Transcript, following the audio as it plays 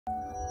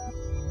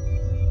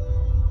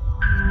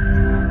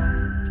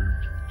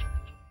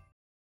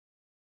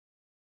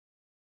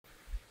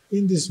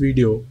In this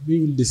video,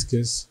 we will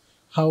discuss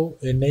how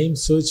a name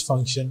search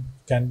function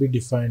can be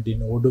defined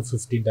in Odoo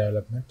 15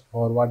 development,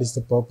 or what is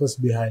the purpose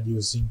behind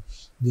using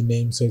the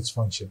name search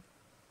function.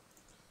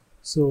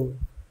 So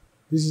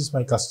this is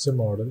my custom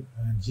model,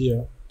 and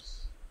here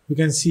you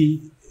can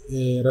see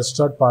a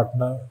restaurant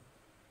partner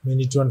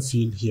minute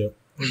field here.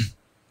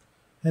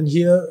 And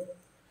here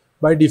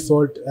by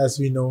default, as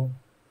we know,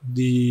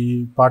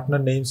 the partner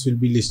names will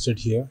be listed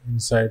here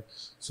inside.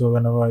 So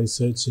whenever I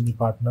search any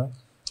partner,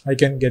 I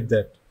can get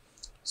that.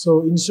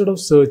 So instead of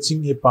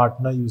searching a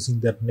partner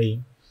using that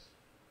name,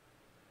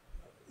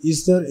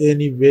 is there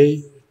any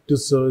way to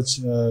search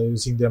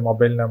using their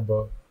mobile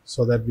number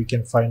so that we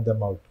can find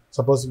them out?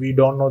 Suppose we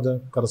don't know the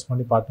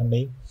corresponding partner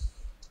name,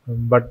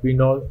 but we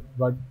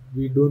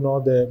do know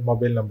their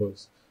mobile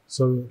numbers.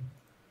 So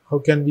how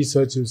can we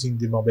search using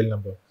the mobile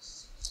number?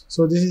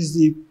 So this is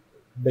the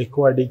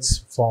Addicts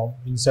form,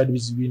 inside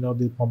which we know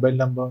the mobile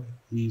number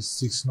is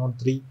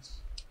 603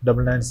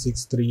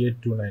 996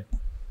 3829.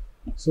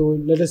 So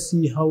let us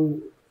see how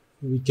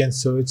we can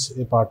search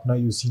a partner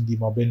using the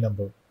mobile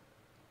number.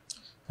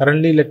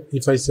 Currently,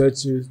 if I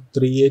search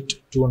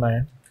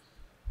 3829,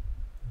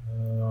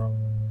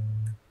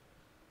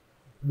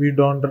 we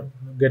don't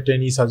get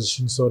any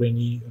suggestions or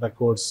any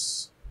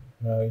records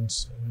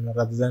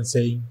rather than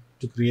saying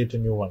to create a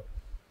new one.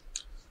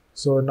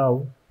 So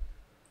now,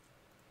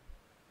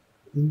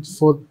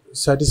 for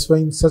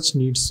satisfying such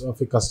needs of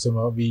a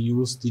customer, we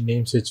use the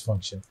name search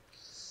function.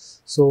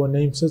 So a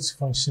name search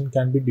function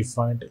can be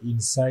defined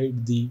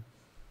inside the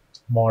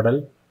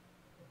model,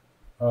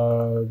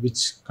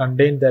 which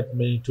contain that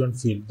minute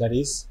field. That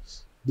is,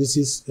 this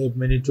is a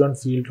minute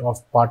field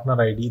of partner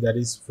ID, that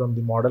is from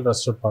the model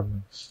restaurant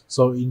partner.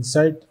 So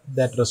inside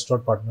that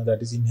restaurant partner,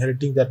 that is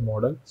inheriting that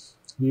model,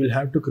 we will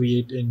have to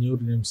create a new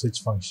name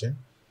search function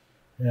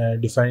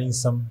defining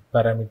some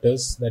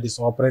parameters. That is,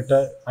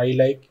 operator I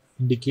like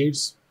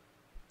indicates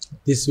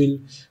this will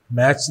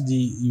match the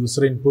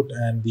user input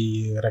and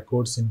the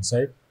records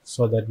inside,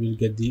 so that we'll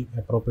get the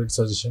appropriate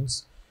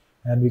suggestions,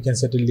 and we can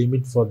set a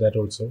limit for that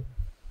also.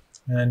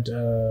 And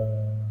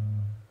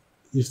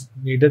if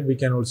needed, we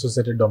can also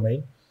set a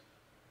domain.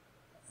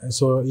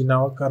 So in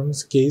our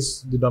current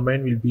case, the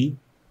domain will be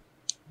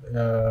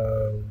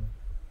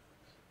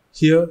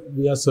here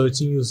we are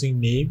searching using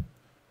name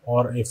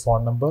or a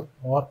phone number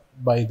or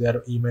by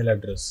their email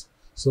address.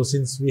 So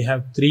since we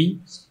have three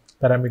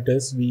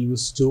parameters, we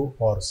use two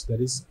ORs,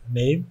 that is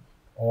name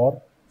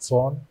or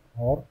phone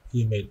or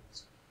email.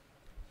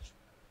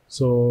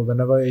 So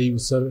whenever a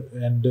user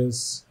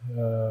enters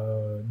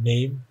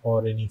name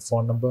or any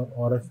phone number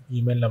or an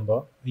email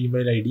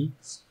ID,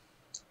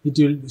 it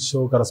will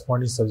show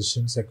corresponding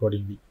suggestions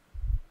accordingly.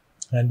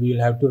 And we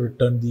will have to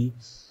return the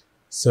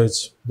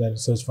search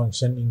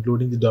function,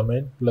 including the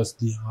domain plus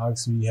the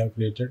args we have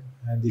created,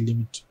 and the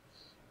limit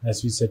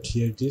as we set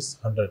here, it is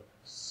 100.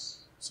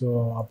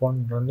 So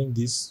upon running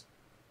this,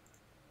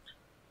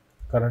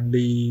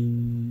 currently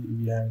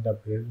we haven't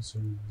upgraded, so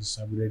just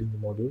upgrading the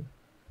module.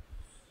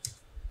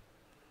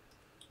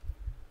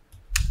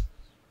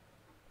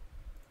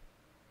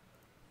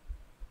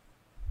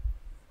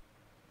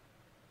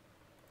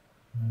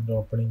 And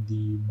opening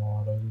the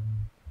model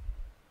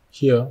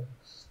here,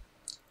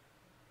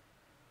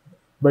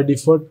 by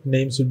default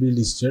names will be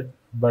listed,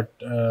 but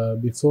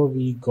before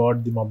we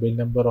got the mobile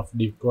number of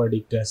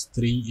Addict as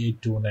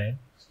 3829,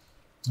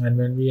 and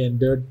when we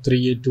entered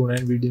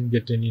 3829 we didn't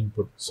get any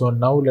input. So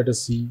now let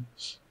us see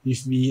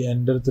if we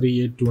enter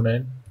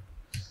 3829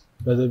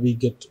 whether we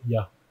get,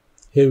 yeah,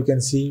 here you can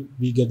see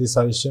we get the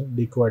suggestion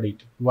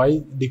Addict.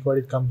 Why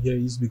Addict come here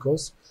is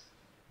because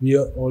we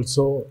are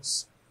also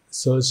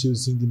search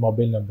using the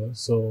mobile number,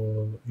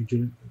 so it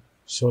will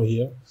show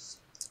here.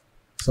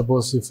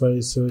 Suppose if I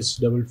search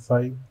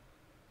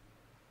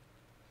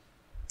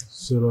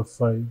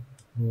 5505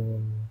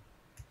 or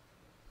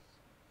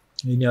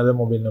any other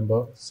mobile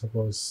number,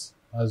 suppose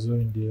Azure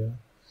India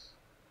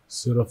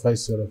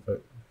 0505.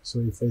 So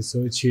if I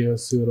search here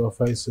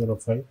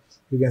 0505,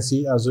 you can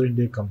see Azure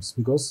India comes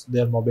because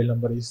their mobile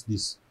number is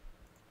this.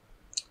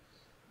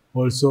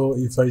 Also,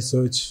 if I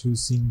search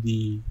using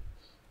the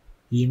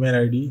email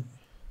ID,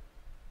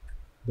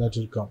 that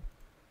will come.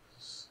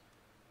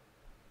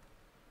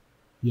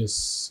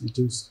 Yes, it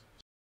is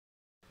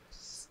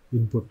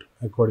input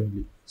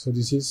accordingly. So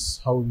this is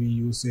how we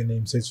use a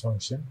name search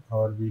function,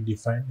 or we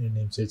define a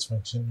name search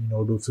function in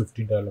Odoo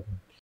 15 development.